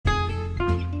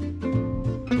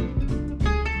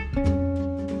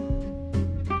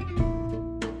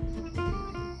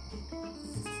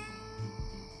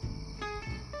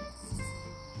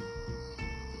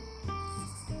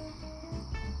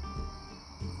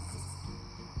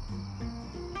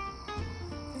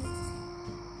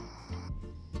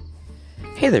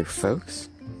Hey there, folks.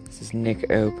 This is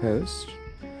Nick O. Post.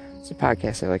 It's a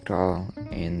podcast I like to call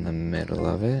In the Middle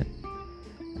of It.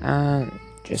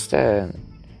 Just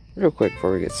real quick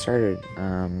before we get started,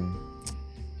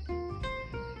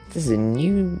 this is a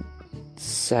new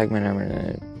segment I'm going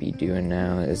to be doing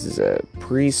now. This is a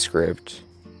PreScript.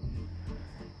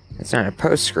 It's not a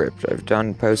PostScript. I've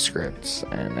done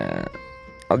PostScripts, and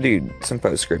I'll do some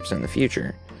PostScripts in the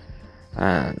future.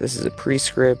 This is a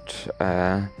PreScript.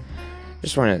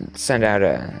 Just want to send out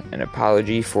an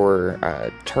apology for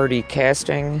tardy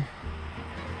casting.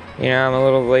 You know, I'm a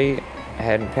little late. I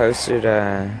hadn't posted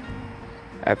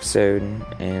episode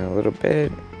in a little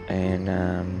bit, and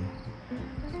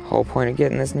whole point of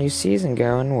getting this new season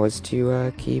going was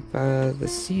to keep the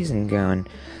season going.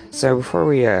 So before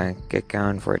we get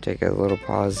going, before I take a little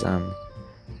pause,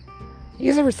 you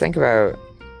guys ever think about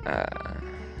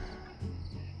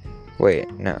wait,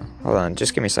 no, hold on,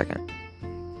 just give me a second.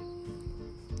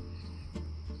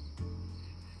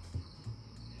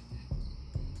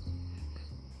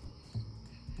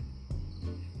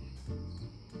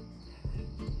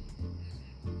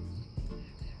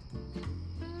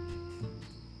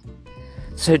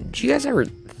 So, do you guys ever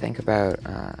think about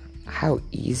how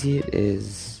easy it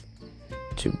is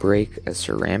to break a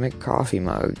ceramic coffee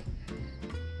mug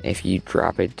if you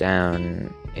drop it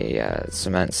down a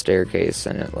cement staircase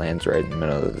and it lands right in the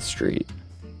middle of the street?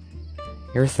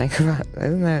 You ever think about that?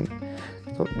 Isn't that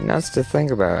nuts to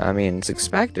think about? I mean, it's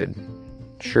expected,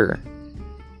 sure.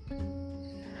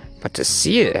 But to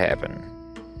see it happen,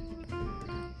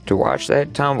 to watch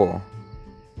that tumble,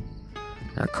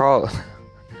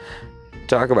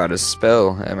 talk about a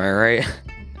spill, am I right?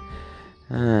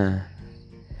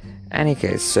 Any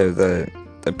case, so the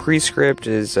PreScript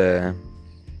is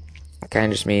kind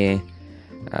of just me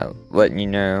letting you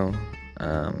know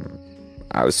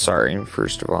I was sorry,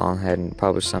 first of all. I hadn't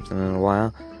published something in a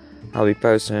while. I'll be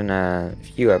posting a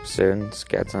few episodes,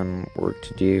 got some work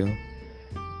to do.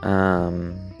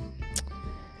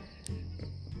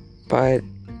 But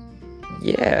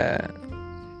yeah,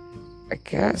 I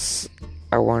guess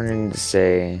I wanted to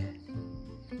say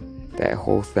that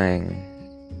whole thing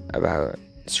about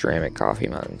ceramic coffee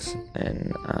mugs,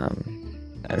 and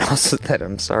also that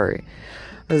I'm sorry.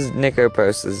 This is Nick O.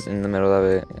 Post. This is In the Middle of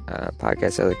It,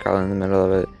 podcast I like to call it In the Middle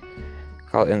of It.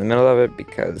 Call it In the Middle of It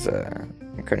because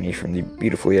I'm coming to you from the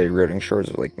beautiful yet eroding shores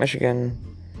of Lake Michigan,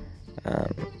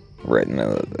 right in the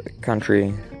middle of the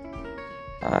country.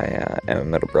 I am a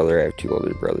middle brother. I have 2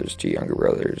 older brothers, 2 younger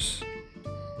brothers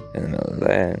in the middle of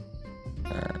that.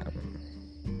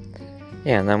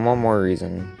 Yeah, and then one more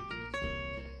reason.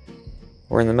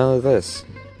 We're in the middle of this.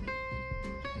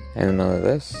 In the middle of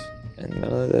this. In the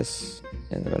middle of this.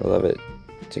 In the middle of it.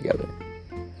 Together.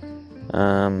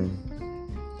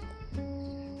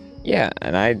 Yeah,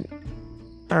 and I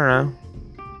don't know.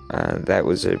 That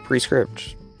was a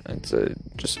PreScript. It's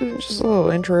just a little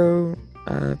intro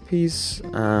piece.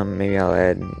 Maybe I'll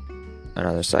add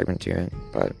another segment to it.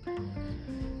 But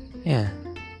yeah.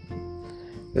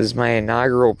 This is my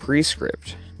inaugural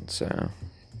PreScript, so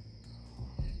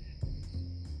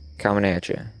coming at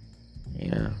you,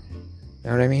 know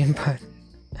what I mean? But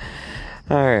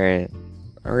alright,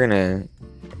 we're gonna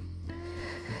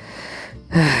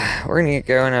get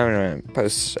going. I'm gonna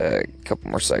post a couple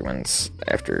more segments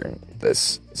after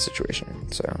this situation,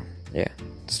 so yeah,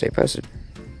 stay posted.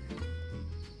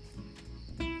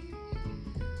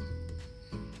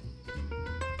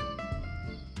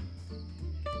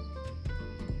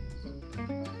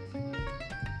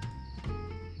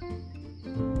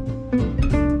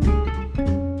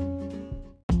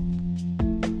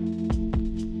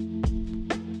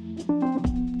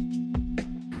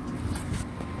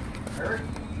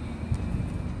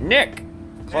 Nick!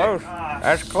 Close.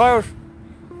 That's close.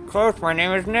 Close. My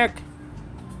name is Nick.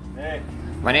 Hey.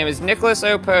 My name is Nicholas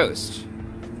O. Post.